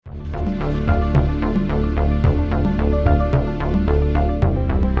Hey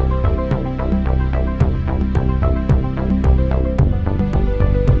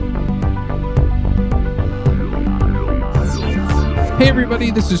everybody,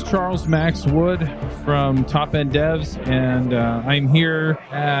 this is Charles Max Wood from Top End Devs, and I'm here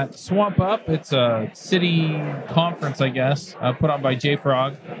at SwampUp. It's a city conference, I guess, put on by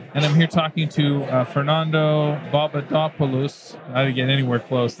JFrog, and I'm here talking to Fernando Babadopoulos. I didn't get anywhere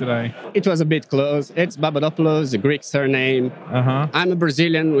close, did I? It was a bit close. It's Babadopoulos, a Greek surname. I'm a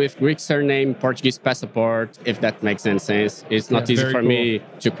Brazilian with Greek surname, Portuguese passport, if that makes any sense. It's not easy for me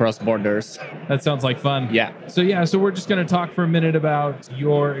to cross borders. That sounds like fun. Yeah. So we're just going to talk for a minute about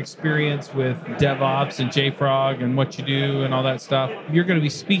your experience with DevOps and JFrog and what you do and all that stuff. You're going to be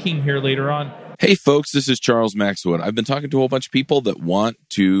speaking here later on. Hey folks, this is Charles Maxwood. I've been talking to a whole bunch of people that want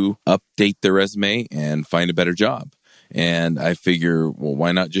to update their resume and find a better job. And I figure, well,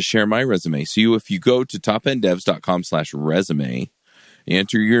 why not just share my resume? So if you go to topenddevs.com/resume,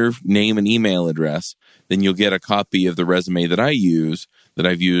 enter your name and email address, then you'll get a copy of the resume that I use, that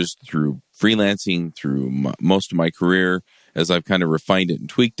I've used through freelancing, through most of my career, as I've kind of refined it and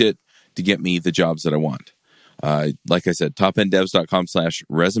tweaked it to get me the jobs that I want. Like I said,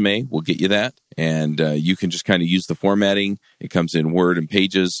 topenddevs.com/resume will get you that. And you can just kind of use the formatting. It comes in Word and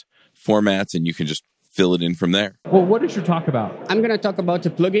Pages formats, and you can just fill it in from there. Well, what is your talk about? I'm going to talk about a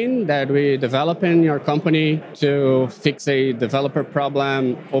plugin that we develop in your company to fix a developer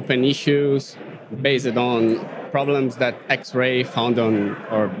problem, open issues based on problems that X-Ray found on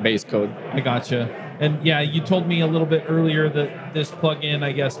our base code. I gotcha. And yeah, you told me a little bit earlier that this plugin,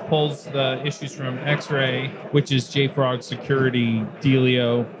 I guess, pulls the issues from X-Ray, which is JFrog security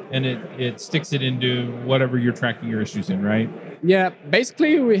dealio, and it sticks it into whatever you're tracking your issues in, right? Yeah,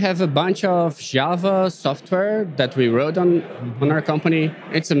 basically we have a bunch of Java software that we wrote on our company.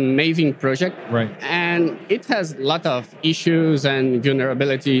 It's a Maven project. Right. And it has a lot of issues and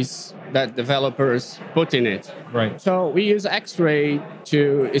vulnerabilities that developers put in it. Right. So we use X-Ray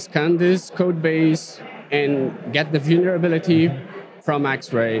to scan this code base and get the vulnerability from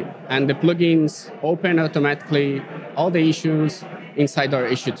X-Ray. And the plugins open automatically all the issues inside our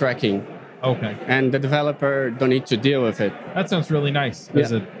issue tracking. Okay. And the developer don't need to deal with it. That sounds really nice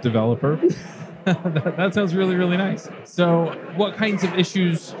as a developer. That sounds really, really nice. So what kinds of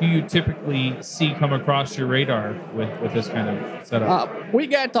issues do you typically see come across your radar with this kind of setup? We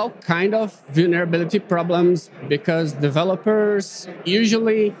get all kind of vulnerability problems because developers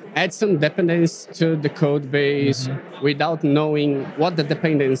usually add some dependence to the code base without knowing what the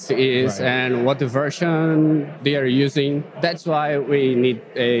dependency is and what the version they are using. That's why we need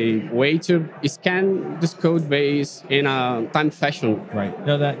a way to scan this code base in a time fashion. Right.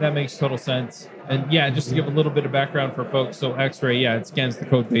 No, that makes total sense. And yeah, just to give a little bit of background for folks, so X-Ray, it scans the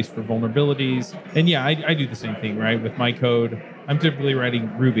code base for vulnerabilities. And yeah, I do the same thing, right? With my code, I'm typically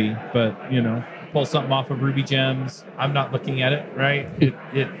writing Ruby, but, pull something off of Ruby gems. I'm not looking at it, right?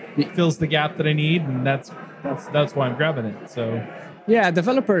 It fills the gap that I need, and that's why I'm grabbing it. So yeah,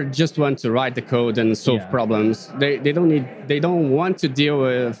 developer just want to write the code and solve problems. They don't want to deal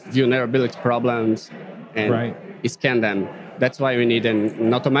with vulnerability problems and scan them. That's why we need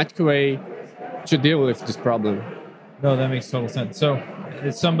an automatic way to deal with this problem. No, that makes total sense. So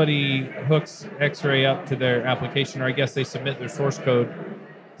if somebody hooks X-Ray up to their application, or I guess they submit their source code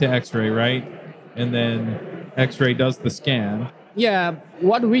to X-Ray, right? And then X-Ray does the scan. Yeah,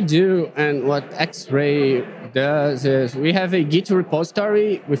 what we do and what X-Ray does is we have a Git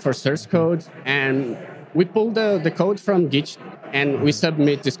repository with our source code, and we pull the code from Git and we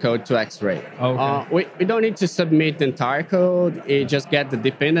submit this code to X-Ray. Okay. We don't need to submit the entire code. It just gets the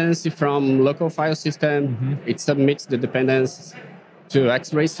dependency from local file system. It submits the dependencies to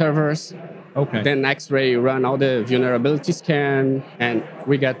X-Ray servers. Okay. Then X-Ray run all the vulnerability scan, and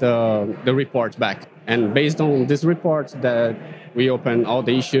we get the report back. And based on this report, that we open all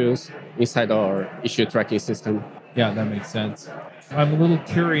the issues inside our issue tracking system. Yeah, that makes sense. I'm a little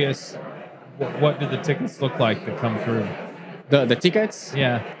curious, what do the tickets look like that come through? The tickets?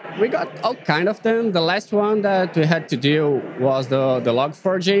 Yeah. We got all kind of them. The last one that we had to deal was the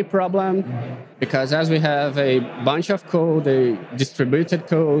log4j problem, because as we have a bunch of code, a distributed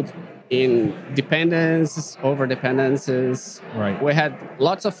code in dependencies, over dependencies. Right. We had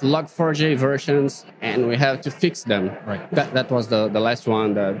lots of log4j versions, and we have to fix them. Right. That was the last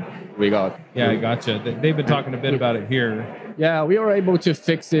one that we got. Yeah, I gotcha. They've been talking a bit about it here. Yeah, we were able to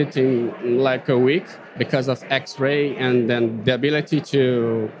fix it in like a week because of X-Ray and then the ability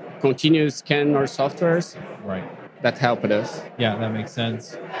to continue scan our softwares. Right. That helped us. Yeah, that makes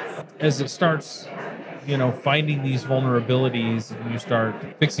sense. As it starts finding these vulnerabilities and you start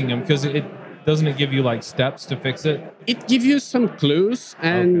fixing them? Because it doesn't it give you like steps to fix it? It gives you some clues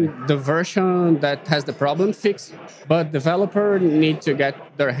and the version that has the problem fixed, but developer need to get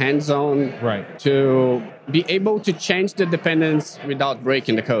their hands on to be able to change the dependence without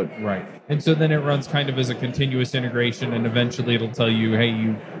breaking the code. Right. And so then it runs kind of as a continuous integration, and eventually it'll tell you, hey,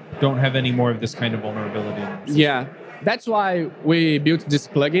 you don't have any more of this kind of vulnerability. Yeah. That's why we built this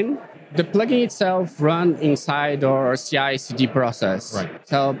plugin. The plugin itself runs inside our CI/CD process. Right.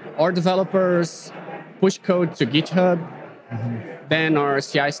 So our developers push code to GitHub. Then our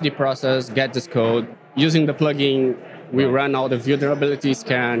CI/CD process gets this code. Using the plugin, we run all the vulnerability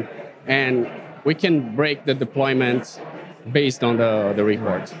scan, and we can break the deployment based on the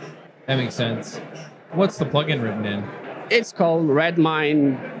report. That makes sense. What's the plugin written in? It's called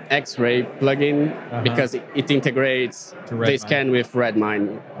Redmine X-Ray plugin because it integrates the scan with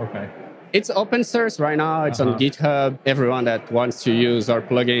Redmine. Okay. It's open source right now. It's on GitHub. Everyone that wants to use our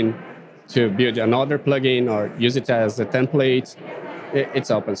plugin to build another plugin or use it as a template, it's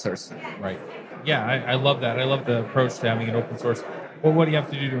open source. Right. Yeah, I love that. I love the approach to having it open source. Well, what do you have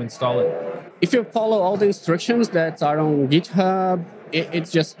to do to install it? If you follow all the instructions that are on GitHub,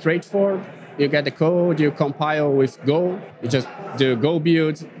 it's just straightforward. You get the code, you compile with Go, you just do Go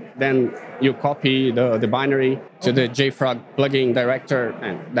build, then you copy the binary to the JFrog plugin director,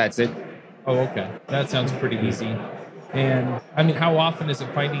 and that's it. Oh, okay. That sounds pretty easy. And I mean, how often is it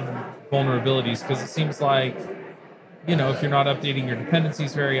finding vulnerabilities? Because it seems like, if you're not updating your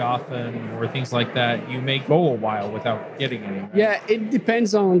dependencies very often or things like that, you may go a while without getting any. Yeah, it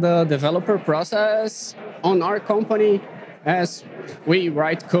depends on the developer process. On our company, as we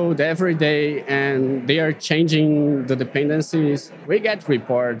write code every day and they are changing the dependencies, we get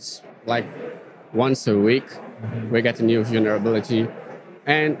reports like once a week. We get a new vulnerability.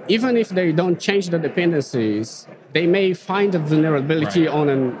 And even if they don't change the dependencies, they may find a vulnerability on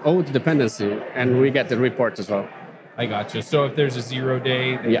an old dependency, and we get the report as well. I gotcha. So if there's a 0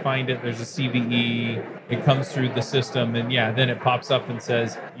 day, they find it, there's a CVE, it comes through the system, and then it pops up and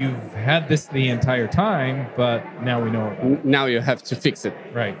says, you've had this the entire time, but now we know about it. Now you have to fix it.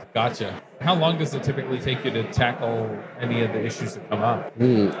 Right. Gotcha. How long does it typically take you to tackle any of the issues that come up?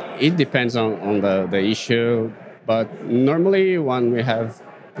 It depends on the issue, but normally when we have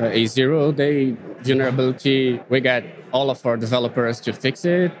a 0 day vulnerability, we get all of our developers to fix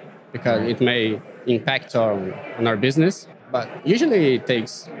it because it may impact on our business. But usually it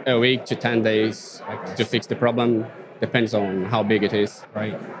takes a week to 10 days to fix the problem. Depends on how big it is.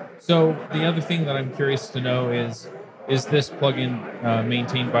 Right. So the other thing that I'm curious to know is this plugin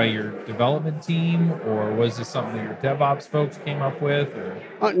maintained by your development team, or was this something that your DevOps folks came up with?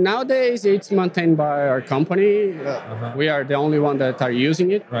 Or? Nowadays, it's maintained by our company. We are the only one that are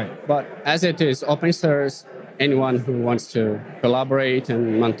using it. Right. But as it is open source, anyone who wants to collaborate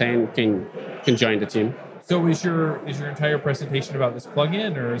and maintain can join the team. So is your entire presentation about this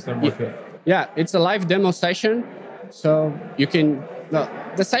plugin, or is there more to it? Yeah, it's a live demo session. So you can...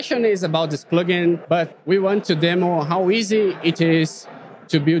 The session is about this plugin, but we want to demo how easy it is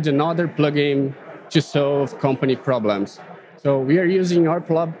to build another plugin to solve company problems. So we are using our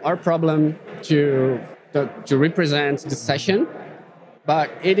problem to represent the session, but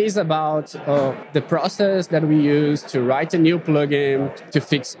it is about the process that we use to write a new plugin to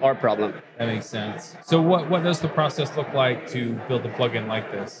fix our problem. That makes sense. So what does the process look like to build a plugin like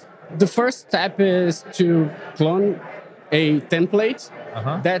this? The first step is to clone a template.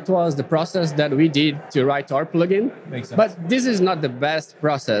 That was the process that we did to write our plugin. Makes sense. But this is not the best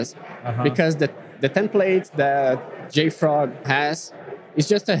process because the template that JFrog has is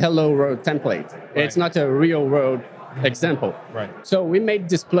just a hello world template. Right. It's not a real world example. Right. So we made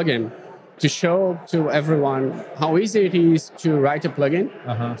this plugin to show to everyone how easy it is to write a plugin.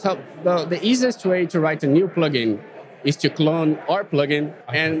 So the easiest way to write a new plugin is to clone our plugin,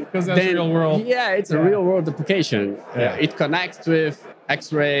 and because that's real world. Yeah, it's a real world application. It connects with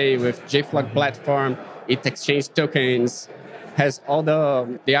X-Ray, with JFrog platform. It exchanges tokens, has all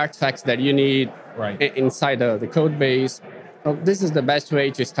the artifacts that you need inside the code base. So this is the best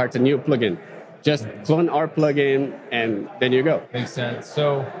way to start a new plugin. Just clone our plugin, and then you go. Makes sense.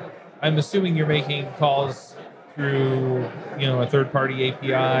 So I'm assuming you're making calls through a third-party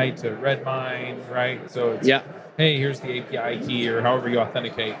API to Redmine, right? So it's hey, here's the API key, or however you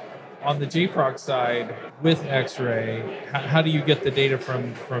authenticate. On the JFrog side, with X-Ray, how do you get the data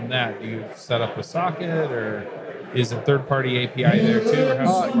from that? Do you set up a socket, or? is a third-party API there too, or how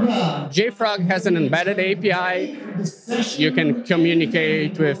does it work? JFrog has an embedded API. You can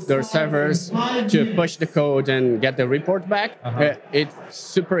communicate with their servers to push the code and get the report back. It's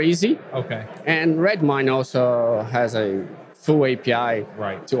super easy. Okay. And Redmine also has a full API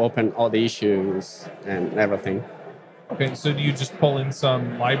Right. to open all the issues and everything. Okay, so do you just pull in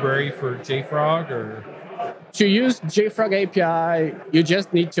some library for JFrog, or? To use JFrog API, you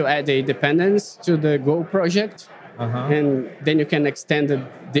just need to add a dependence to the Go project. And then you can extend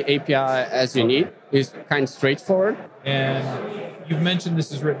the API as you need. It's kind of straightforward. And you've mentioned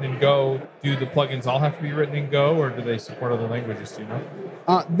this is written in Go. Do the plugins all have to be written in Go, or do they support other languages? Do you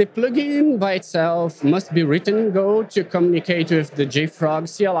know? The plugin by itself must be written in Go to communicate with the JFrog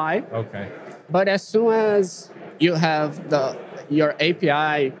CLI. Okay. But as soon as you have your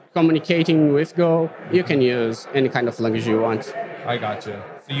API communicating with Go, you can use any kind of language you want. I gotcha.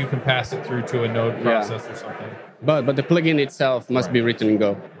 So you can pass it through to a node process or something. But the plugin itself must be written in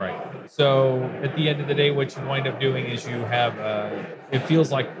Go. Right. So at the end of the day, what you wind up doing is you have it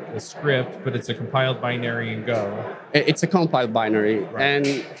feels like a script, but it's a compiled binary in Go. It's a compiled binary. Right.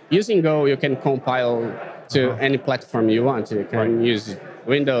 And using Go, you can compile to any platform you want. You can use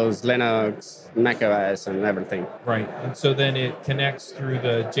Windows, Linux, macOS, and everything. Right. And so then it connects through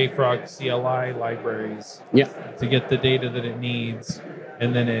the JFrog CLI libraries to get the data that it needs.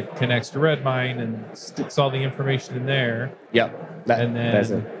 And then it connects to Redmine and sticks all the information in there. Yeah. And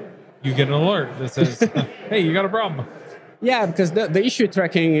then you get an alert that says, hey, you got a problem. Yeah, because the issue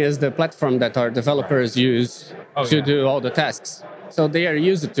tracking is the platform that our developers use to do all the tasks. So they are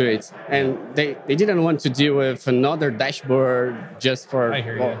used to it. And they didn't want to deal with another dashboard just for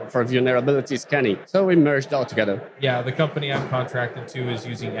vulnerability scanning. So we merged all together. Yeah, the company I'm contracted to is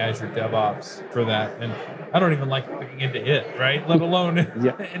using Azure DevOps for that. And I don't even like looking into it, right? Let alone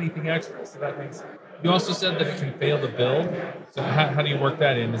anything extra. So that makes sense. You also said that it can fail to build. So how do you work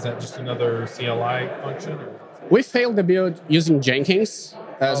that in? Is that just another CLI function? We failed the build using Jenkins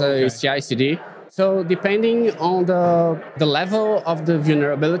as a CI/CD. So depending on the level of the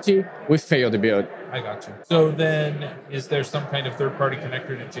vulnerability, we fail the build. I got you. So then is there some kind of third-party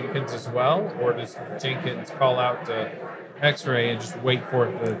connector to Jenkins as well? Or does Jenkins call out to X-Ray and just wait for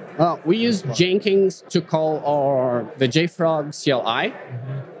it to... we use Jenkins to call the JFrog CLI.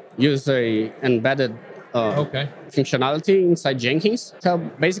 Use a embedded functionality inside Jenkins. So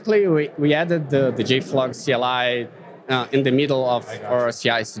basically, we added the JFrog CLI in the middle of our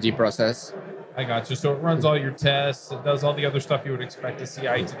CI/CD process. I got you. So it runs all your tests. It does all the other stuff you would expect a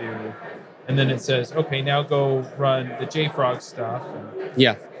CI to do. And then it says, okay, now go run the JFrog stuff.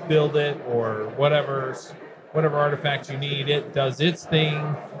 And build it or whatever artifact you need. It does its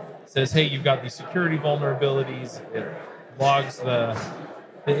thing. Says, hey, you've got these security vulnerabilities. It logs the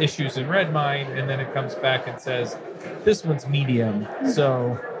issues in Redmine, and then it comes back and says, this one's medium.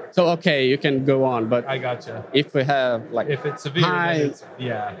 So okay, you can go on. But I gotcha. If we have if it's severe, then it's,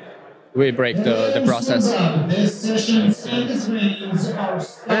 we break the process. This session's screens are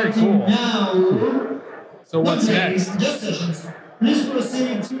very cool. So what's next? Please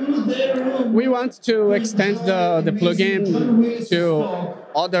proceed to their room. We want to extend the plugin to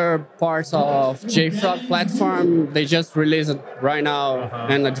other parts of JFrog platform. They just released right now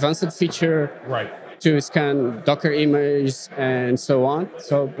an advanced feature to scan Docker images and so on.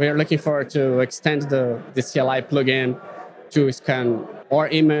 So we are looking forward to extend the CLI plugin to scan our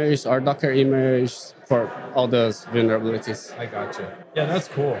image, our Docker image for all those vulnerabilities. I gotcha. Yeah, that's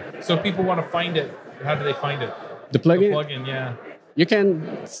cool. So if people want to find it, how do they find it? The plugin? The plugin, yeah. You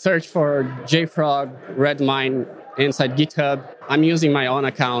can search for JFrog Redmine inside GitHub. I'm using my own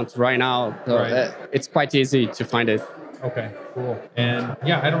account right now, so it's quite easy to find it. Okay, cool. And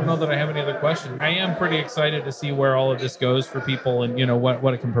I don't know that I have any other questions. I am pretty excited to see where all of this goes for people and,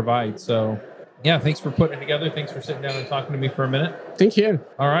 what it can provide. So, thanks for putting it together. Thanks for sitting down and talking to me for a minute. Thank you.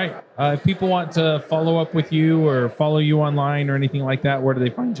 All right. If people want to follow up with you or follow you online or anything like that, where do they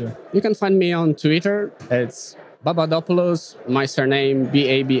find you? You can find me on Twitter. It's Babadopoulos, my surname,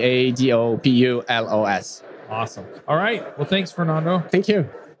 Babadopoulos. Awesome. All right. Well, thanks, Fernando. Thank you.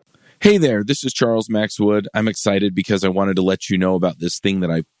 Hey there, this is Charles Maxwood. I'm excited because I wanted to let you know about this thing that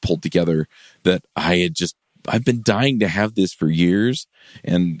I pulled together that I've been dying to have this for years,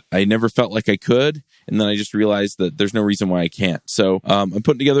 and I never felt like I could. And then I just realized that there's no reason why I can't. So I'm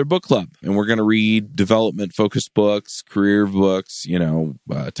putting together a book club, and we're going to read development-focused books, career books,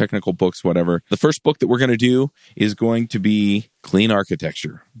 technical books, whatever. The first book that we're going to do is going to be Clean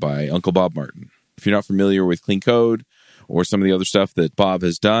Architecture by Uncle Bob Martin. If you're not familiar with Clean Code or some of the other stuff that Bob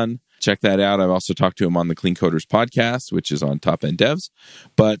has done, check that out. I've also talked to him on the Clean Coders podcast, which is on Top End Devs.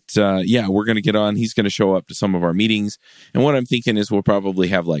 But we're going to get on. He's going to show up to some of our meetings. And what I'm thinking is we'll probably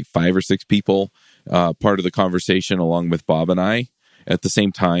have like 5 or 6 people part of the conversation along with Bob and I at the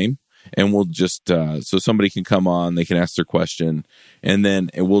same time. And we'll just, so somebody can come on, they can ask their question, and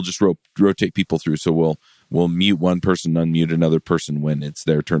then we'll just rotate people through. So we'll mute one person, unmute another person when it's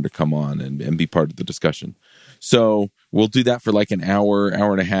their turn to come on and be part of the discussion. So we'll do that for like an hour,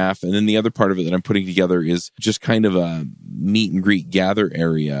 hour and a half. And then the other part of it that I'm putting together is just kind of a meet and greet gather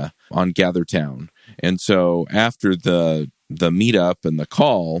area on GatherTown. And so after the meetup and the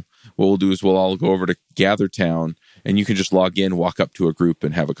call, what we'll do is we'll all go over to GatherTown, and you can just log in, walk up to a group,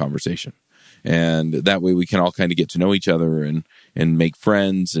 and have a conversation. And that way we can all kind of get to know each other and make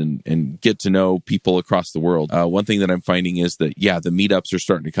friends and get to know people across the world. One thing that I'm finding is that, the meetups are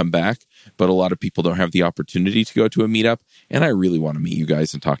starting to come back, but a lot of people don't have the opportunity to go to a meetup. And I really want to meet you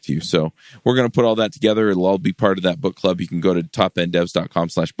guys and talk to you. So we're going to put all that together. It'll all be part of that book club. You can go to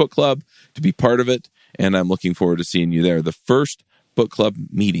topenddevs.com/book club to be part of it. And I'm looking forward to seeing you there. The first book club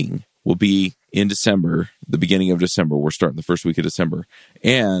meeting will be in December, the beginning of December. We're starting the first week of December.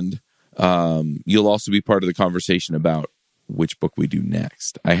 And you'll also be part of the conversation about which book we do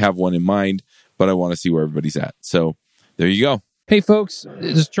next. I have one in mind, but I want to see where everybody's at. So there you go. Hey, folks,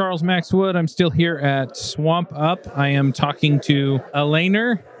 this is Charles Maxwood. I'm still here at SwampUp. I am talking to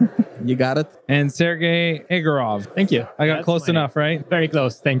Elainer. You got it. And Sergey Egorov. Thank you. I got close enough, right? Very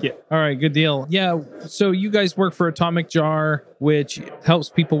close. Thank you. All right, good deal. Yeah, so you guys work for Atomic Jar, which helps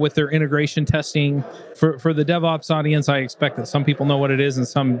people with their integration testing. For the DevOps audience, I expect that some people know what it is and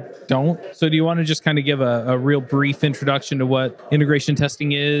some don't. So do you want to just kind of give a real brief introduction to what integration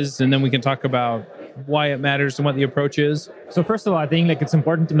testing is, and then we can talk about why it matters and what the approach is? So first of all, I think it's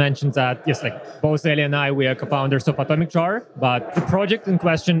important to mention that, yes, both Eli and I, we are co-founders of Atomic Jar, but the project in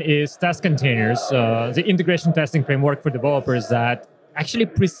question is Test Containers, the integration testing framework for developers that actually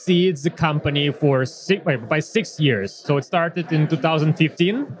precedes the company by 6 years. So it started in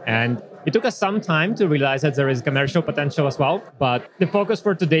 2015, and it took us some time to realize that there is commercial potential as well. But the focus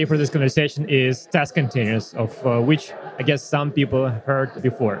for today for this conversation is Test Containers, of which I guess some people have heard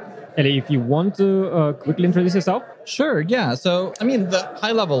before. Eli, if you want to quickly introduce yourself. Sure, yeah. So, the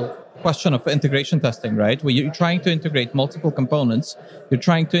high-level question of integration testing, right? Where you're trying to integrate multiple components, you're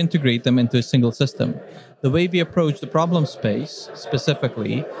trying to integrate them into a single system. The way we approach the problem space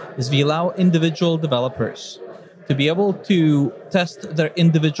specifically is we allow individual developers to be able to test their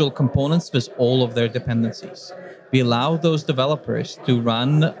individual components with all of their dependencies. We allow those developers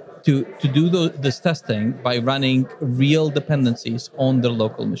to do this testing by running real dependencies on their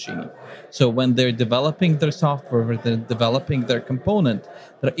local machine. So when they're developing their software, when they're developing their component,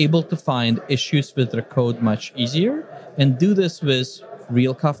 they're able to find issues with their code much easier and do this with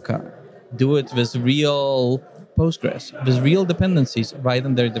real Kafka, do it with real Postgres, with real dependencies right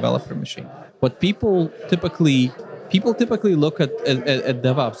on their developer machine. What people typically look at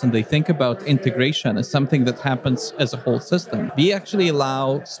DevOps and they think about integration as something that happens as a whole system. We actually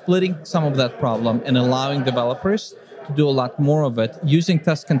allow splitting some of that problem and allowing developers to do a lot more of it using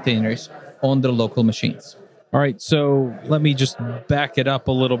test containers on their local machines. All right, so let me just back it up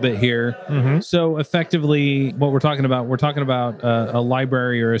a little bit here. Mm-hmm. So effectively, what we're talking about a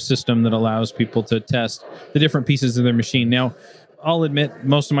library or a system that allows people to test the different pieces of their machine. Now, I'll admit,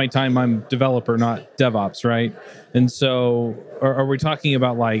 most of my time I'm developer, not DevOps, right? And so are we talking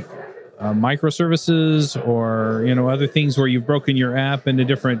about microservices or other things where you've broken your app into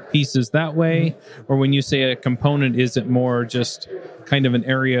different pieces that way? Or when you say a component, is it more just kind of an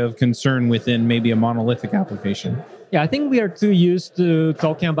area of concern within maybe a monolithic application? Yeah, I think we are too used to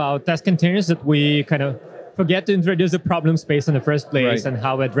talking about test containers that we kind of forget to introduce the problem space in the first place, right, and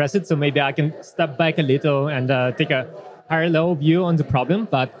how we address it. So maybe I can step back a little and take a higher level view on the problem.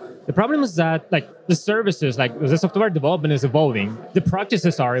 But the problem is that the services, the software development is evolving. The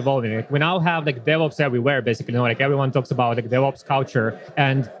practices are evolving. We now have DevOps everywhere, basically. Everyone talks about DevOps culture.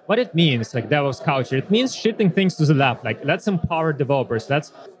 And what it means, DevOps culture, it means shifting things to the left. Let's empower developers.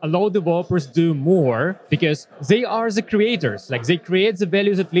 Let's allow developers do more because they are the creators. They create the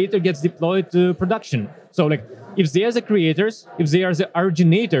value that later gets deployed to production. So if they are the creators, if they are the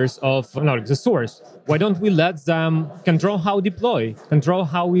originators of the source, why don't we let them control how we deploy, control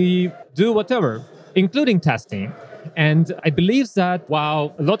how we do whatever, including testing? And I believe that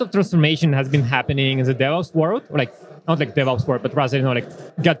while a lot of transformation has been happening in the DevOps world, not DevOps world, but rather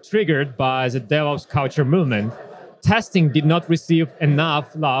got triggered by the DevOps culture movement, testing did not receive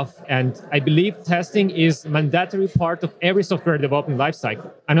enough love, and I believe testing is mandatory part of every software development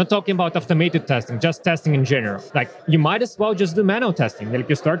lifecycle. I'm not talking about automated testing, just testing in general. Like, you might as well just do manual testing. Like,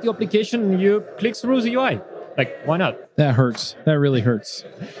 you start the application and you click through the UI. Like, why not? That hurts. That really hurts.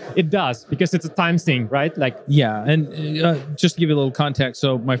 It does, because it's a time thing, right? Like, yeah, and just to give you a little context,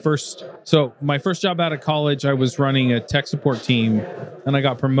 so my first job out of college, I was running a tech support team, and I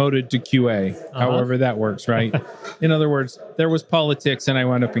got promoted to QA. However that works, right? In other words, there was politics, and I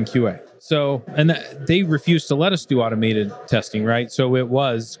wound up in QA. So, and they refused to let us do automated testing, right? So it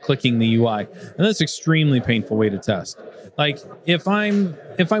was clicking the UI, and that's an extremely painful way to test. Like, if I'm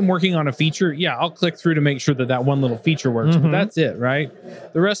working on a feature, yeah, I'll click through to make sure that one little feature works, but that's it, right?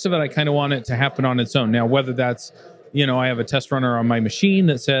 The rest of it, I kind of want it to happen on its own. Now, whether that's, I have a test runner on my machine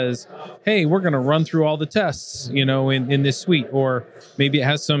that says, hey, we're going to run through all the tests, in this suite, or maybe it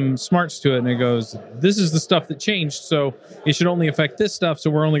has some smarts to it and it goes, this is the stuff that changed, so it should only affect this stuff, so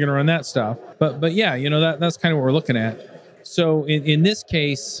we're only going to run that stuff. But yeah, that's kind of what we're looking at. So in this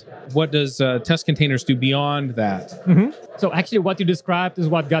case, what does test containers do beyond that? So actually what you described is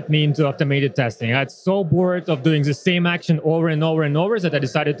what got me into automated testing. I got so bored of doing the same action over and over and over that I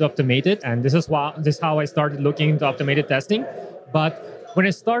decided to automate it. And this is how I started looking into automated testing. But when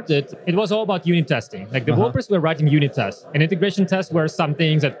I started, it was all about unit testing. Like, developers were writing unit tests, and integration tests were some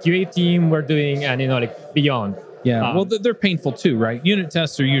things that QA team were doing, and like beyond. Yeah, well, they're painful too, right? Unit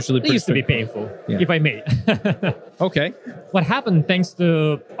tests are usually they used to be painful, if I may. Okay. What happened thanks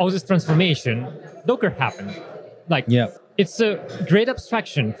to all this transformation? Docker happened. Like, it's a great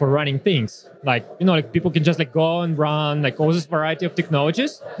abstraction for running things. Like, like people can just like go and run like all this variety of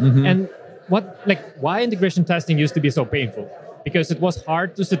technologies. And why integration testing used to be so painful? Because it was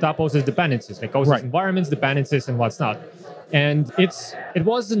hard to set up all these dependencies, like all these environments, dependencies, and what's not. And it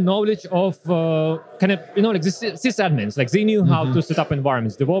was the knowledge of kind of, like the sysadmins. Like, they knew how to set up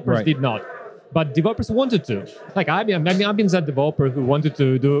environments. Developers did not. But developers wanted to. Like, I've been that developer who wanted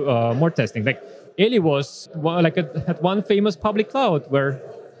to do more testing. Like, Eli was at one famous public cloud where...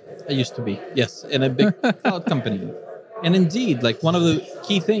 I used to be, yes, in a big cloud company. And indeed, like, one of the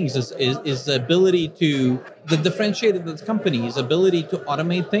key things is the ability the differentiated the company is ability to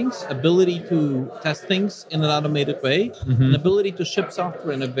automate things, ability to test things in an automated way, and ability to ship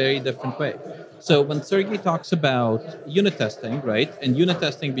software in a very different way. So when Sergey talks about unit testing, right, and unit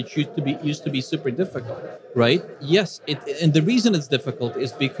testing which used to be super difficult, right? Yes, and the reason it's difficult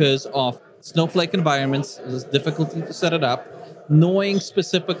is because of Snowflake environments, there's difficulty to set it up, knowing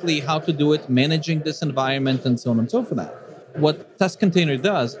specifically how to do it, managing this environment, and so on and so forth. What Test Container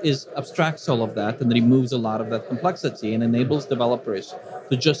does is abstracts all of that and removes a lot of that complexity and enables developers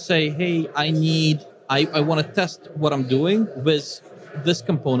to just say, hey, I want to test what I'm doing with this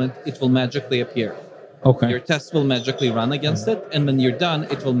component. It will magically appear. Okay. Your tests will magically run against it, and when you're done,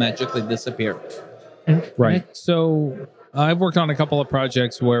 it will magically disappear. Right. So I've worked on a couple of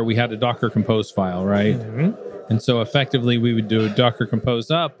projects where we had a Docker Compose file, right? And so effectively we would do a Docker Compose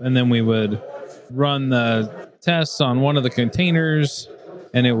up, and then we would run the tests on one of the containers,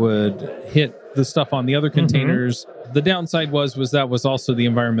 and it would hit the stuff on the other containers. The downside was that was also the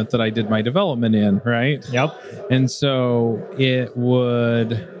environment that I did my development in, right? Yep. And so it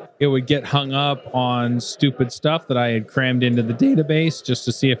would get hung up on stupid stuff that I had crammed into the database just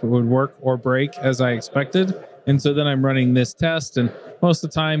to see if it would work or break as I expected. And so then I'm running this test, and most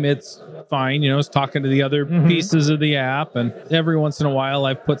of the time it's fine, it's talking to the other pieces of the app. And every once in a while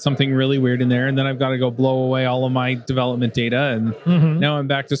I've put something really weird in there, and then I've got to go blow away all of my development data. And now I'm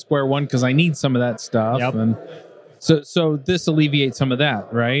back to square one because I need some of that stuff. Yep. And so this alleviates some of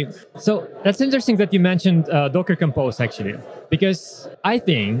that, right? So that's interesting that you mentioned Docker Compose, actually, because I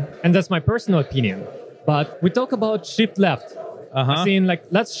think, and that's my personal opinion, but we talk about shift left. Saying like,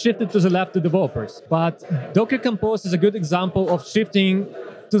 let's shift it to the left to developers. But Docker Compose is a good example of shifting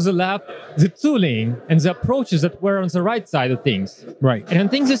to the left the tooling and the approaches that were on the right side of things. Right. And I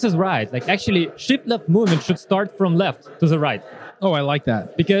think this is right. Like, actually, shift left movement should start from left to the right. Oh, I like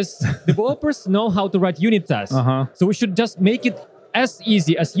that. Because developers know how to write unit tests. So we should just make it as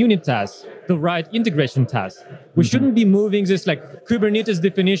easy as unit tests to write integration tests. We shouldn't be moving this like Kubernetes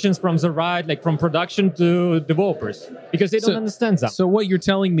definitions from the right, like from production to developers, because they don't understand that. So what you're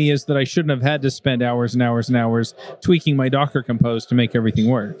telling me is that I shouldn't have had to spend hours and hours and hours tweaking my Docker Compose to make everything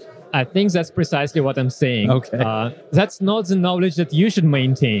work. I think that's precisely what I'm saying. Okay. That's not the knowledge that you should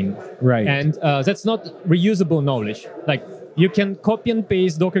maintain. Right. And that's not reusable knowledge. Like, you can copy and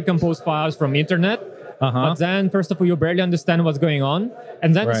paste Docker Compose files from internet, but then, first of all, you barely understand what's going on.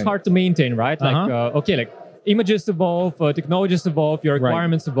 And then it's hard to maintain, right? Like, images evolve, technologies evolve, your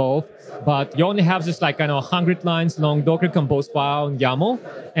requirements evolve, but you only have this like 100 lines long Docker Compose file in YAML,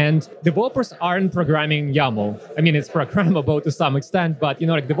 and developers aren't programming YAML. I mean, it's programmable to some extent, but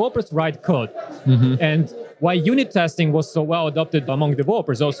developers write code. And why unit testing was so well adopted among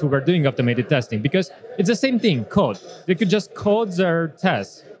developers, those who were doing automated testing, because it's the same thing, code. They could just code their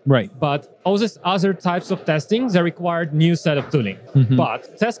tests. Right. But all these other types of testing, they required new set of tooling.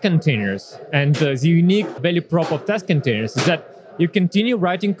 But test containers and the unique value prop of test containers is that you continue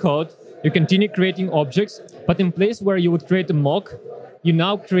writing code, you continue creating objects, but in place where you would create a mock, you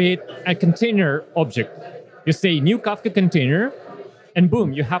now create a container object. You say new Kafka container, and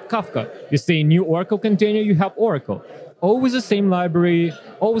boom, you have Kafka. You say new Oracle container, you have Oracle. Always the same library,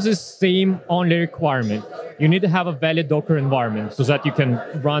 always the same only requirement. You need to have a valid Docker environment so that you can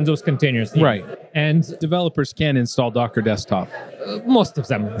run those containers. Right. And developers can install Docker Desktop. Most of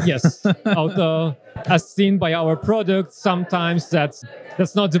them, yes. Although, as seen by our product, sometimes that's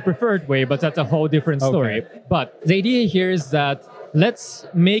not the preferred way, but that's a whole different story. Okay. But the idea here is that let's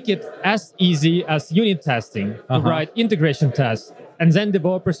make it as easy as unit testing to write integration tests, and then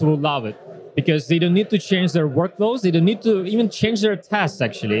developers will love it because they don't need to change their workflows. They don't need to even change their tasks,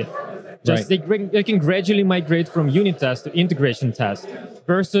 actually. Just they can gradually migrate from unit test to integration test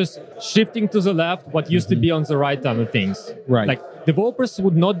versus shifting to the left what used to be on the right kind of things. Right. Like developers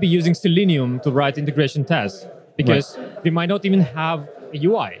would not be using Selenium to write integration tests because they might not even have a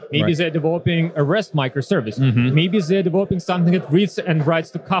UI. Maybe they're developing a REST microservice. Maybe they're developing something that reads and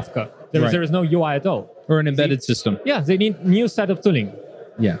writes to Kafka. There is no UI at all. Or an embedded system. Yeah, they need new set of tooling.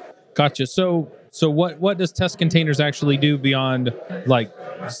 Yeah. Gotcha. So what does test containers actually do beyond like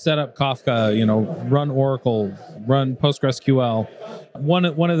set up Kafka, run Oracle, run PostgreSQL? One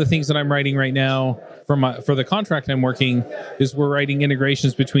of the things that I'm writing right now for the contract I'm working is we're writing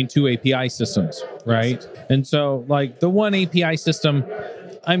integrations between two API systems, right? And so like the one API system,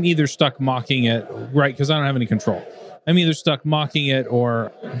 I'm either stuck mocking it, right? Because I don't have any control. I'm either stuck mocking it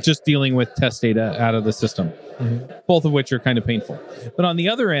or just dealing with test data out of the system, both of which are kind of painful. But on the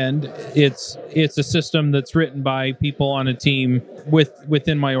other end, it's a system that's written by people on a team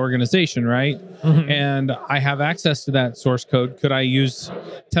within my organization, right? And I have access to that source code. Could I use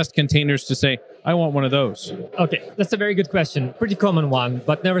test containers to say, I want one of those? Okay, that's a very good question. Pretty common one,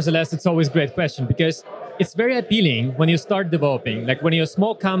 but nevertheless, it's always a great question because it's very appealing when you start developing. Like when you're a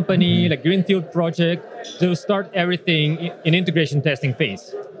small company, like greenfield project, to start everything in integration testing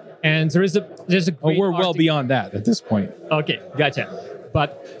phase. And there's a great we're well beyond that at this point. Okay, gotcha.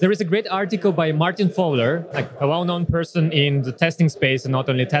 But there is a great article by Martin Fowler, like a well-known person in the testing space and not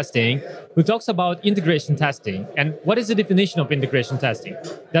only testing, who talks about integration testing. And what is the definition of integration testing?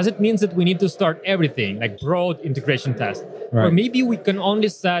 Does it mean that we need to start everything, like broad integration test? Right. Or maybe we can only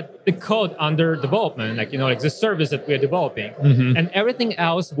set the code under development, like the service that we're developing. And everything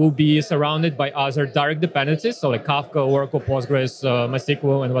else will be surrounded by other direct dependencies, so like Kafka, Oracle, Postgres,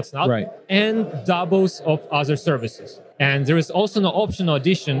 MySQL, and what's not, and doubles of other services. And there is also an optional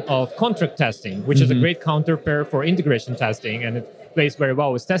addition of contract testing, which is a great counterpart for integration testing, and it plays very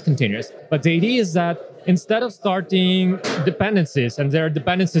well with test containers. But the idea is that instead of starting dependencies, and there are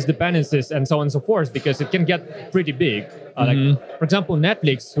dependencies, and so on and so forth, because it can get pretty big. Like, for example,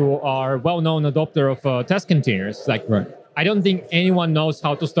 Netflix, who are well-known adopter of test containers, I don't think anyone knows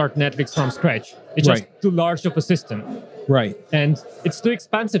how to start Netflix from scratch. It's just too large of a system. Right. And it's too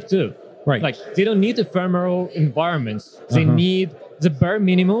expensive too. Right. Like they don't need ephemeral environments. They need the bare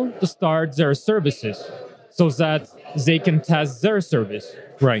minimum to start their services so that they can test their service.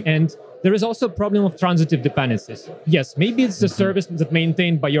 Right. And there is also a problem of transitive dependencies. Yes, maybe it's the service that's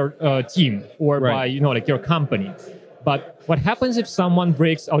maintained by your team or by your company. But what happens if someone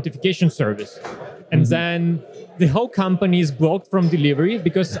breaks authentication service and then the whole company is blocked from delivery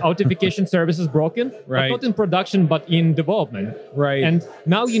because authentication service is broken, but not in production, but in development. Right. And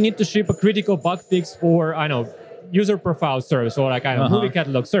now you need to ship a critical bug fix for, user profile service or movie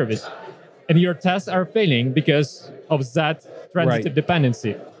catalog service. And your tests are failing because of that transitive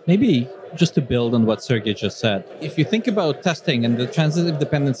dependency. Maybe just to build on what Sergey just said, if you think about testing and the transitive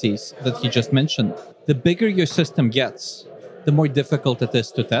dependencies that he just mentioned, the bigger your system gets, the more difficult it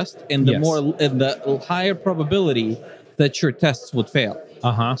is to test, and the higher probability that your tests would fail.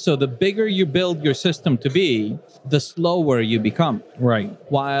 So the bigger you build your system to be, the slower you become. Right.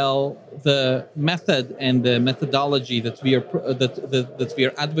 While the method and the methodology that we are that we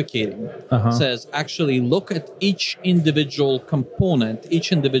are advocating says actually look at each individual component,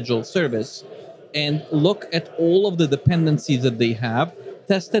 each individual service, and look at all of the dependencies that they have.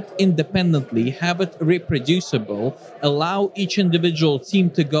 Test it independently, have it reproducible, allow each individual team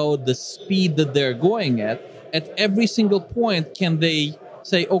to go the speed that they're going at, at every single point can they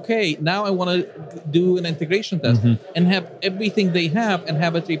say, okay, now I want to do an integration test and have everything they have and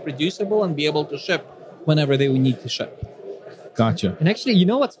have it reproducible and be able to ship whenever they need to ship. Gotcha. And actually, you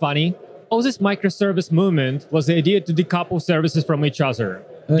know what's funny? All this microservice movement was the idea to decouple services from each other,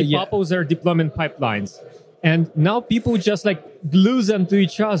 decouple their deployment pipelines. And now people just like glue them to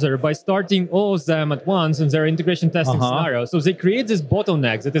each other by starting all of them at once in their integration testing scenario. So they create this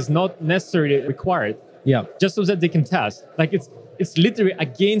bottleneck that is not necessarily required. Yeah. Just so that they can test. Like it's literally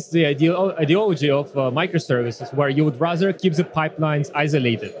against the ideology of microservices, where you would rather keep the pipelines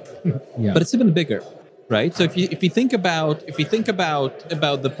isolated. Yeah. But it's even bigger, right? So if you think about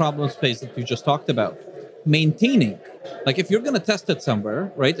the problem space that you just talked about, maintaining, like if you're going to test it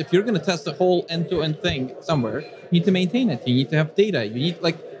somewhere, right? If you're going to test the whole end-to-end thing somewhere, you need to maintain it. You need to have data. You need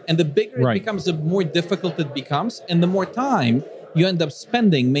and the bigger it becomes, the more difficult it becomes, and the more time you end up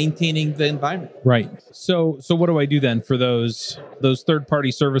spending maintaining the environment. Right. So what do I do then for those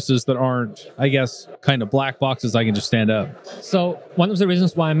third-party services that aren't, I guess, kind of black boxes I can just stand up? So one of the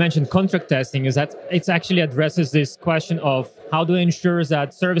reasons why I mentioned contract testing is that it actually addresses this question of how to ensure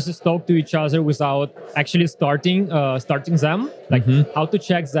that services talk to each other without actually starting them. Like how to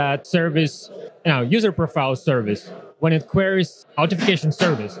check that service, user profile service, when it queries authentication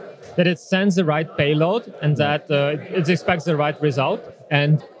service, that it sends the right payload and that it expects the right result.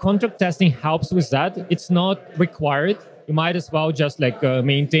 And contract testing helps with that. It's not required. You might as well just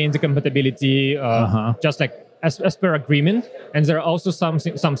maintain the compatibility, just like as per agreement. And there are also some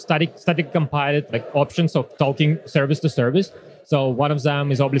static compiled options of talking service to service. So one of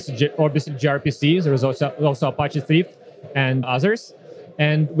them is obviously gRPC. There is also Apache Thrift and others.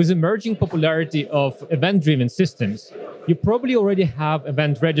 And with emerging popularity of event-driven systems, you probably already have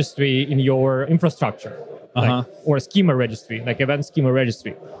event registry in your infrastructure, or schema registry, like event schema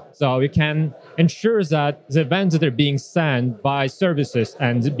registry. So you can ensure that the events that are being sent by services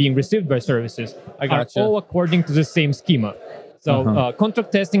and being received by services are all according to the same schema. So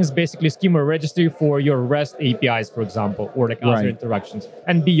contract testing is basically schema registry for your REST APIs, for example, or other interactions,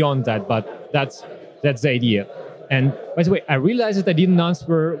 and beyond that. But that's the idea. And by the way, I realized that I didn't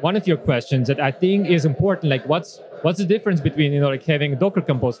answer one of your questions that I think is important. Like, what's the difference between having a Docker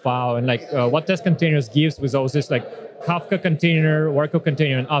Compose file and what test containers gives with all this Kafka container, Oracle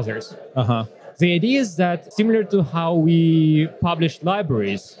container, and others. The idea is that similar to how we publish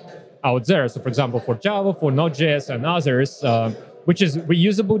libraries out there. So, for example, for Java, for Node.js, and others, which is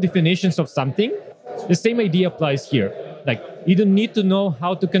reusable definitions of something. The same idea applies here. You don't need to know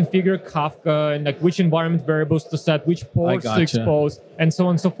how to configure Kafka and which environment variables to set, which ports to expose, and so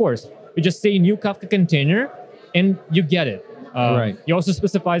on and so forth. You just say new Kafka container, and you get it. You also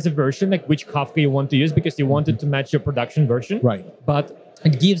specify the version, which Kafka you want to use, because you want it to match your production version. But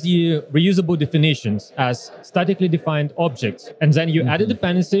it gives you reusable definitions as statically defined objects. And then you add a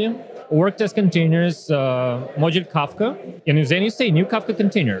dependency, work test containers, module Kafka, and then you say new Kafka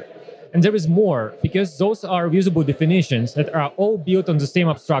container. And there is more, because those are reusable definitions that are all built on the same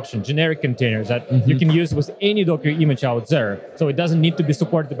abstraction, generic containers that you can use with any Docker image out there. So it doesn't need to be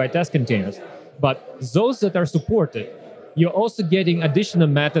supported by test containers. But those that are supported, you're also getting additional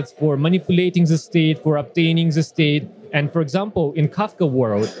methods for manipulating the state, for obtaining the state. And for example, in Kafka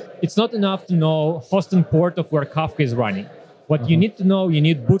world, it's not enough to know host and port of where Kafka is running. What you need to know, you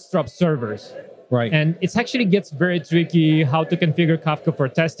need bootstrap servers. And it actually gets very tricky how to configure Kafka for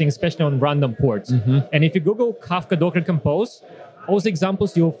testing, especially on random ports. And if you Google Kafka Docker Compose, all the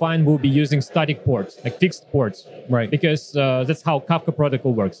examples you'll find will be using static ports, fixed ports. Because that's how Kafka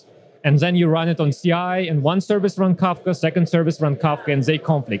protocol works. And then you run it on CI, and one service run Kafka, second service run Kafka, and they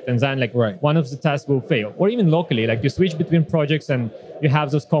conflict. And then one of the tests will fail. Or even locally, you switch between projects and you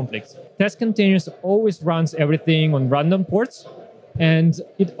have those conflicts. Test containers always runs everything on random ports. And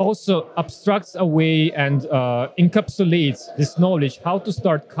it also abstracts away and encapsulates this knowledge how to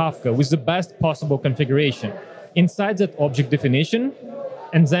start Kafka with the best possible configuration inside that object definition.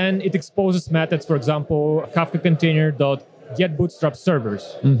 And then it exposes methods, for example, Kafka container.get bootstrap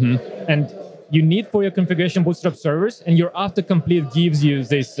servers. And you need for your configuration bootstrap servers, and your autocomplete gives you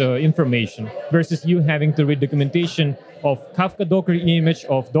this information versus you having to read documentation of Kafka Docker image,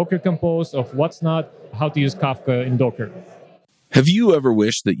 of Docker Compose, of what's not, how to use Kafka in Docker. Have you ever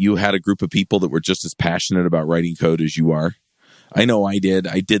wished that you had a group of people that were just as passionate about writing code as you are? I know I did.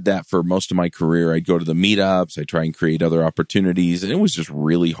 I did that for most of my career. I'd go to the meetups. I'd try and create other opportunities, and it was just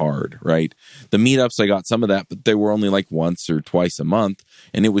really hard, right? The meetups, I got some of that, but they were only once or twice a month,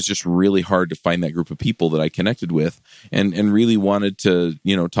 and it was just really hard to find that group of people that I connected with and really wanted to,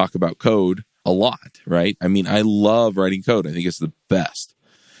 talk about code a lot, right? I mean, I love writing code. I think it's the best.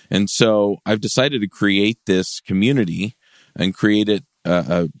 And so I've decided to create this community and create it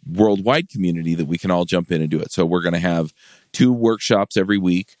a worldwide community that we can all jump in and do it. So we're going to have 2 workshops every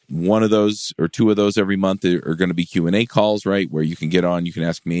week. One of those or 2 of those every month are going to be Q&A calls, right? Where you can get on, you can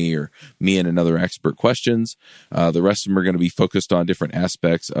ask me or me and another expert questions. The rest of them are going to be focused on different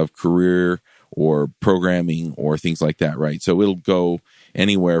aspects of career or programming or things like that, right? So it'll go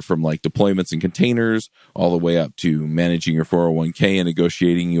anywhere from like deployments and containers all the way up to managing your 401k and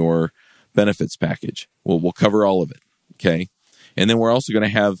negotiating your benefits package. We'll cover all of it, okay? And then we're also going to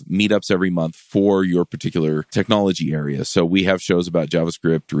have meetups every month for your particular technology area. So we have shows about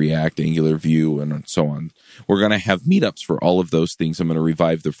JavaScript, React, Angular, Vue, and so on. We're going to have meetups for all of those things. I'm going to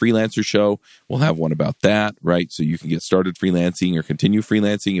revive the freelancer show. We'll have one about that, right? So you can get started freelancing or continue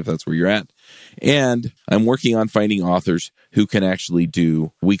freelancing if that's where you're at. And I'm working on finding authors who can actually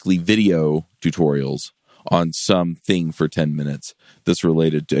do weekly video tutorials on something for 10 minutes that's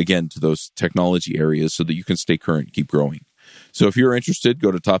related to, again, to those technology areas so that you can stay current, keep growing. So if you're interested,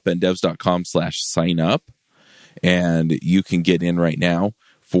 go to topenddevs.com/sign up and you can get in right now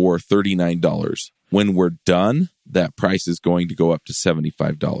for $39. When we're done, that price is going to go up to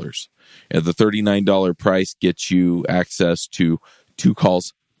 $75. And the $39 price gets you access to 2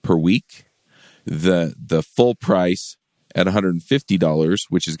 calls per week. The full price at $150,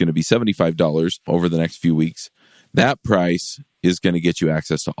 which is going to be $75 over the next few weeks, that price is going to get you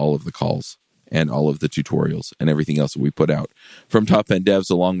access to all of the calls and all of the tutorials and everything else that we put out from Top End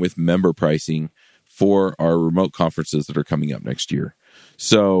Devs, along with member pricing for our remote conferences that are coming up next year.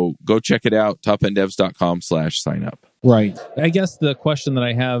 So go check it out, topenddevs.com/sign up. Right. I guess the question that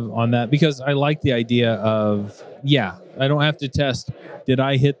I have on that, because I like the idea of, I don't have to test, did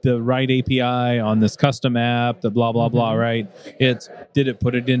I hit the right API on this custom app, the blah, blah, blah, right? It's, did it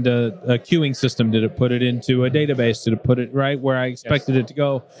put it into a queuing system? Did it put it into a database? Did it put it right where I expected it to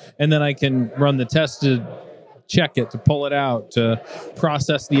go? And then I can run the test to check it, to pull it out, to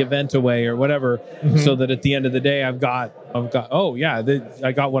process the event away or whatever, so that at the end of the day, I got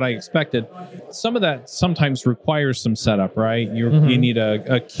what I expected. Some of that sometimes requires some setup, right? You need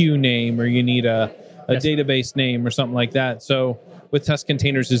a queue name or you need a database name or something like that. So with test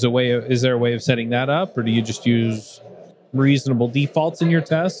containers, is there a way of setting that up, or do you just use reasonable defaults in your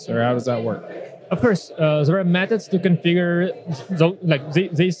tests, or how does that work? Of course, there are methods to configure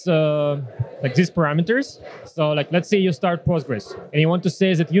these parameters. So, let's say you start Postgres and you want to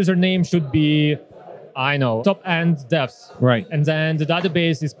say that username should be, Top End Devs, right? And then the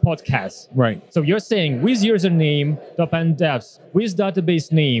database is podcast, right? So you're saying with username Top End Devs, with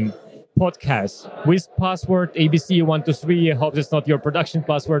database name podcast, with password ABC123. I hope it's not your production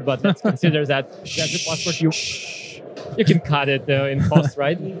password, but let's consider that that's the password you can cut it in post,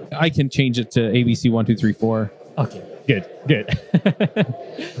 right? I can change it to ABC1234. Okay, good.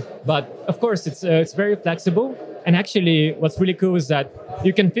 But of course, it's very flexible. And actually, what's really cool is that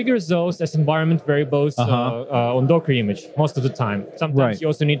you configure those as environment variables on Docker image most of the time. Sometimes you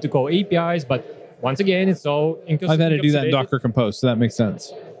also need to call APIs, but once again, it's all inclusive. I've had to do that in Docker Compose, so that makes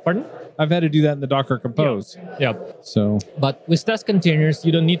sense. Pardon? I've had to do that in the Docker Compose. Yeah. So, but with test containers,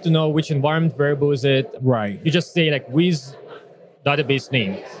 you don't need to know which environment variable is it. Right. You just say with database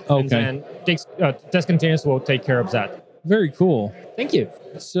name. Okay. And then test containers will take care of that. Very cool. Thank you.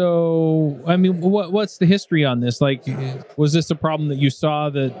 So, I mean, what's the history on this? Was this a problem that you saw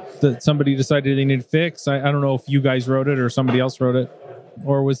that somebody decided they needed to fix? I don't know if you guys wrote it or somebody else wrote it.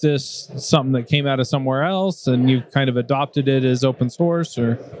 Or was this something that came out of somewhere else and you kind of adopted it as open source?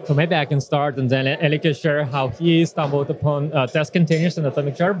 Or so maybe I can start and then Eli can share how he stumbled upon test containers and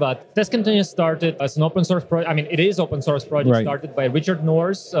Atomic Jar. But test containers started as an open source project. I mean, it is open source project started by Richard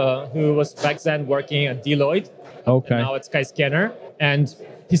Norris, who was back then working at Deloitte. Okay. And now at Skyscanner. And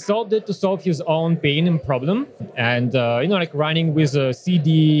he solved it to solve his own pain and problem. And, running with a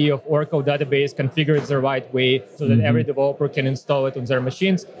CD of Oracle database configured the right way so that every developer can install it on their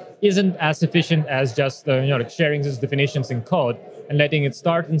machines isn't as efficient as just, sharing these definitions in code and letting it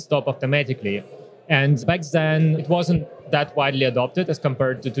start and stop automatically. And back then, it wasn't that widely adopted as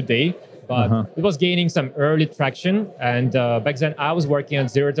compared to today. But it was gaining some early traction. And back then, I was working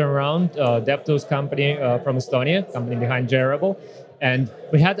at Zero Turnaround, DevTools company from Estonia, company behind JRebel. And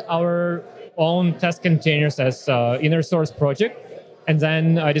we had our own test containers as inner source project. And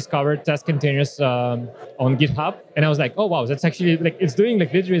then I discovered test containers on GitHub. And I was like, oh, wow, that's actually it's doing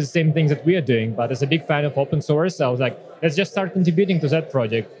literally the same things that we are doing. But as a big fan of open source, I was like, let's just start contributing to that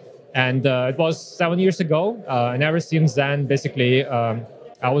project. And it was 7 years ago. And ever since then, basically,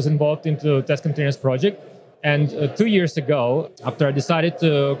 I was involved into test containers project. And 2 years ago, after I decided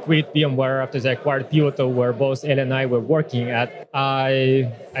to quit VMware after I acquired Pivotal, where both Ellie and I were working at, I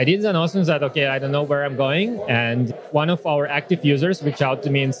did an announcement that, okay, I don't know where I'm going. And one of our active users reached out to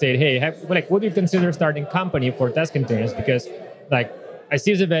me and said, hey, would you consider starting a company for test containers? Because I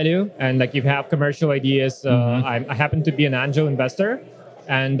see the value, and if you have commercial ideas, I happen to be an angel investor,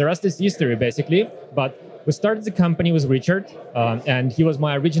 and the rest is history, basically. But we started the company with Richard, and he was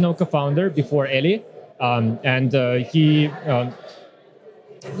my original co-founder before Ellie.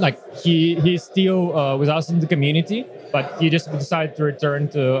 He still was us in the community, but he just decided to return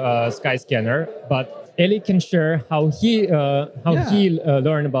to Skyscanner. But Ellie can share how he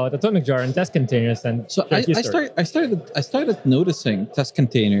learned about Atomic Jar and test containers. And so I started noticing test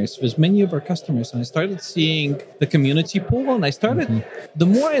containers with many of our customers, and I started seeing the community pool, and I started. The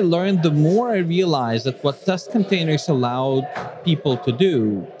more I learned, the more I realized that what test containers allowed people to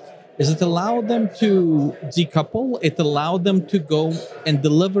do is it allowed them to decouple. It allowed them to go and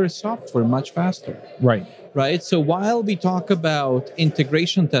deliver software much faster. Right. So while we talk about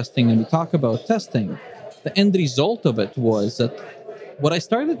integration testing and we talk about testing, the end result of it was that what I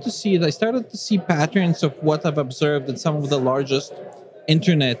started to see patterns of what I've observed in some of the largest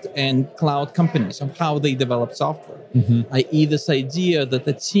internet and cloud companies of how they develop software, i.e. this idea that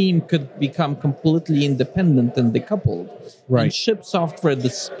the team could become completely independent and decoupled and ship software at the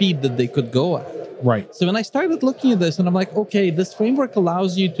speed that they could go at. So when I started looking at this, and I'm like, okay, this framework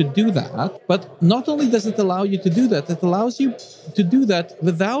allows you to do that, but not only does it allow you to do that, it allows you to do that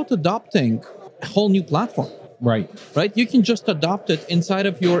without adopting a whole new platform. Right. You can just adopt it inside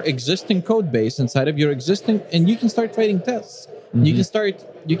of your existing code base, inside of your existing, and you can start writing tests. You can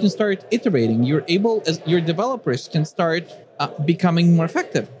start iterating. Your developers can start becoming more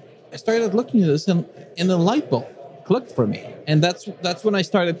effective. I started looking at this, and a light bulb clicked for me, and that's when I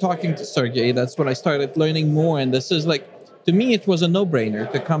started talking to Sergey. That's when I started learning more, and this is to me, it was a no-brainer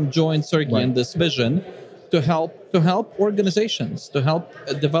to come join Sergey in this vision to help organizations, to help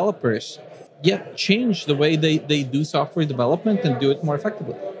developers, change the way they do software development and do it more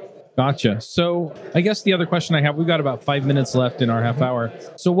effectively. Gotcha. So I guess the other question I have, we've got about 5 minutes left in our half hour.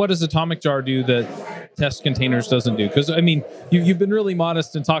 So what does Atomic Jar do that test containers doesn't do? Because, I mean, you've been really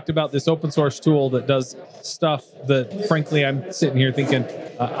modest and talked about this open source tool that does stuff that, frankly, I'm sitting here thinking,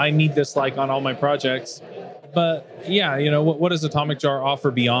 I need this on all my projects. But yeah, what does Atomic Jar offer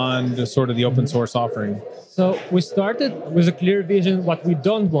beyond sort of the open source offering? So we started with a clear vision what we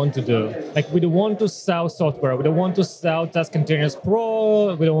don't want to do. We don't want to sell software. We don't want to sell Test Containers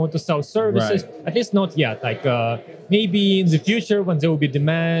Pro. We don't want to sell services. At least not yet. Maybe in the future when there will be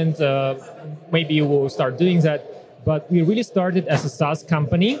demand, maybe we'll start doing that. But we really started as a SaaS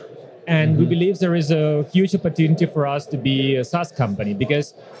company. And we believe there is a huge opportunity for us to be a SaaS company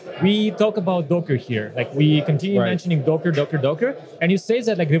because we talk about Docker here. We continue mentioning Docker. And you say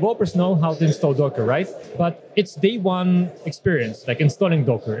that developers know how to install Docker, right? But it's day one experience, installing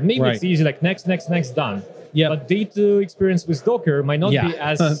Docker. And maybe it's easy, next, done. Yeah. But day two experience with Docker might not be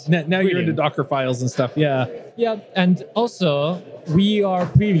as now you're into Docker files and stuff. Yeah. And also, we are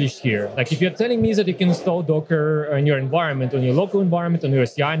privileged here. If you're telling me that you can install Docker in your environment, on your local environment, on your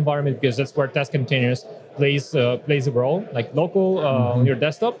CI environment, because that's where test containers plays a role, local on your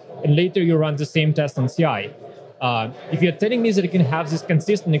desktop, and later you run the same test on CI. If you're telling me that you can have this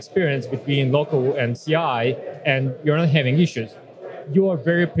consistent experience between local and CI, and you're not having issues, you are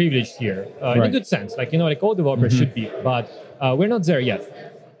very privileged here in a good sense. All developers should be, but we're not there yet.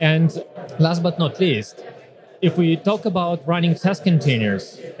 And last but not least, if we talk about running test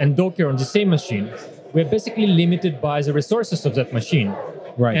containers and Docker on the same machine, we're basically limited by the resources of that machine.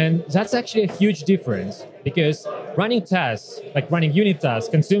 And that's actually a huge difference because running tests, running unit tests,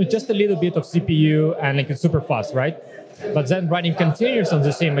 consumes just a little bit of CPU and it's super fast, right? But then running containers on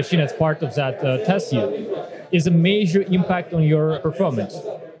the same machine as part of that test suite is a major impact on your performance,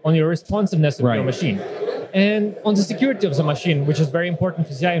 on your responsiveness of your machine, and on the security of the machine, which is very important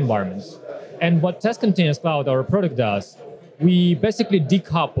for CI environments. And what Test Containers Cloud, our product, does, we basically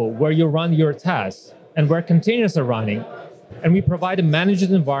decouple where you run your tasks and where containers are running. And we provide a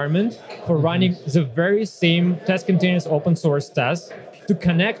managed environment for running the very same test containers open source tests to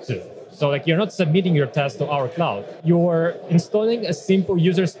connect to. So you're not submitting your test to our cloud. You're installing a simple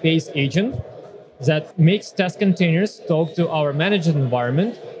user space agent that makes test containers talk to our managed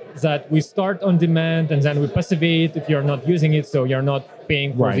environment that we start on demand and then we passivate if you're not using it, so you're not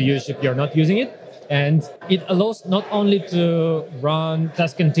paying for the use if you're not using it. And it allows not only to run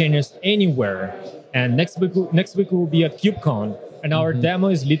test containers anywhere, and next week will be at KubeCon, and our demo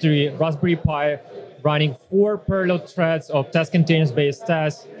is literally Raspberry Pi running 4 parallel threads of test containers based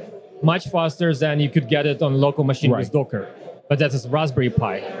tests much faster than you could get it on local machine with Docker. But that is Raspberry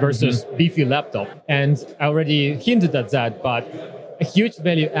Pi versus beefy laptop. And I already hinted at that, but a huge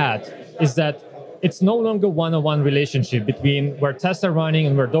value add is that it's no longer one-on-one relationship between where tests are running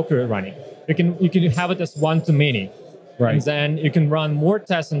and where Docker is running. You can have it as one-to-many. Right. And then you can run more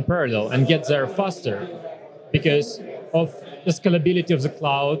tests in parallel and get there faster because of the scalability of the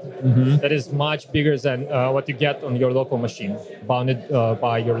cloud that is much bigger than what you get on your local machine, bounded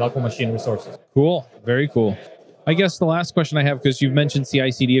by your local machine resources. Cool. Very cool. I guess the last question I have, because you've mentioned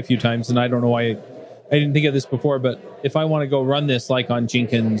CI/CD a few times, and I don't know why I didn't think of this before, but if I want to go run this like on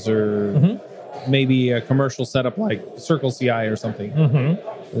Jenkins or maybe a commercial setup like Circle CI or something,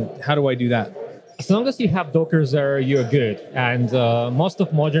 how do I do that? As long as you have Docker there, you're good. And most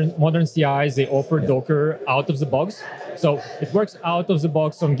of modern CIs, they offer Docker out of the box. So it works out of the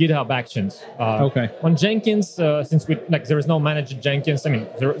box on GitHub Actions. On Jenkins, since there is no managed Jenkins, I mean,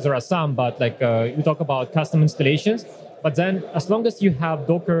 there are some, but you talk about custom installations. But then as long as you have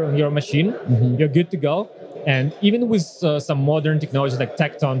Docker on your machine, you're good to go. And even with some modern technologies like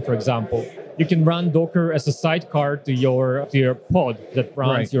Tecton, for example, you can run Docker as a sidecar to your pod that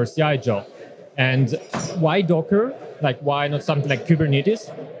runs your CI job. And why Docker? Why not something like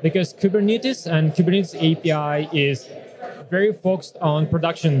Kubernetes? Because Kubernetes and Kubernetes API is very focused on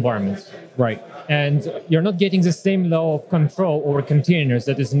production environments. Right. And you're not getting the same level of control over containers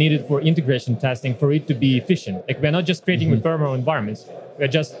that is needed for integration testing for it to be efficient. We're not just creating ephemeral environments. We're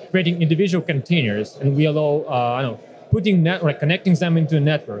just creating individual containers, and we allow, connecting them into a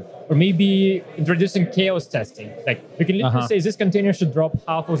network, or maybe introducing chaos testing. We can literally say this container should drop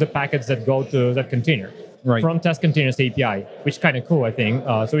half of the packets that go to that container from Test Containers API, which is kind of cool, I think.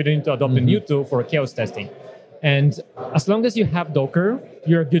 So we don't need to adopt a new tool for chaos testing. And as long as you have Docker,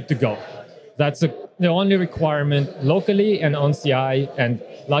 you're good to go. That's the only requirement locally and on CI. And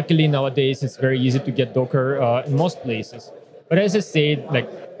luckily nowadays, it's very easy to get Docker in most places. But as I said,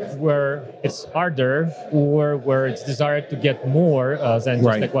 where it's harder or where it's desired to get more than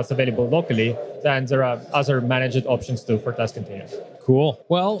just what's available locally, then there are other managed options too for test containers. Cool.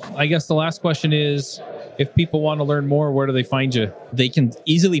 Well, I guess the last question is, if people want to learn more, where do they find you? They can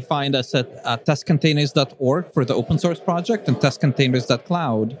easily find us at testcontainers.org for the open source project and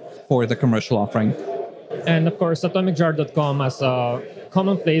testcontainers.cloud for the commercial offering. And of course, atomicjar.com as a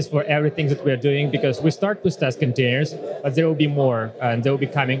common place for everything that we're doing, because we start with test containers, but there will be more, and there will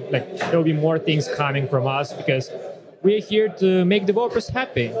be more things coming from us, because we're here to make developers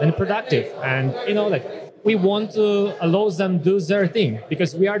happy and productive. And we want to allow them to do their thing,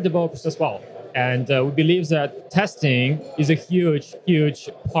 because we are developers as well. And we believe that testing is a huge, huge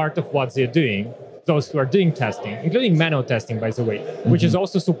part of what they're doing. Those who are doing testing, including manual testing, by the way, which is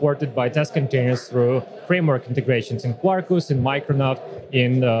also supported by test containers through framework integrations in Quarkus, in Micronaut,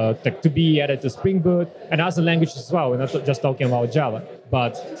 in to be added to Spring Boot, and other languages as well. We're not just talking about Java.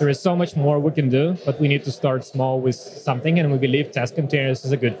 But there is so much more we can do, but we need to start small with something, and we believe test containers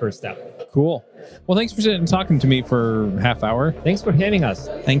is a good first step. Cool. Well, thanks for sitting and talking to me for half hour. Thanks for having us.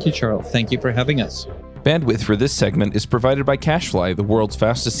 Thank you, Charles. Thank you for having us. Bandwidth for this segment is provided by CacheFly, the world's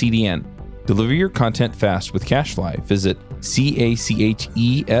fastest CDN. Deliver your content fast with CacheFly. Visit CacheFly.com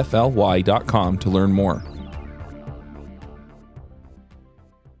to learn more.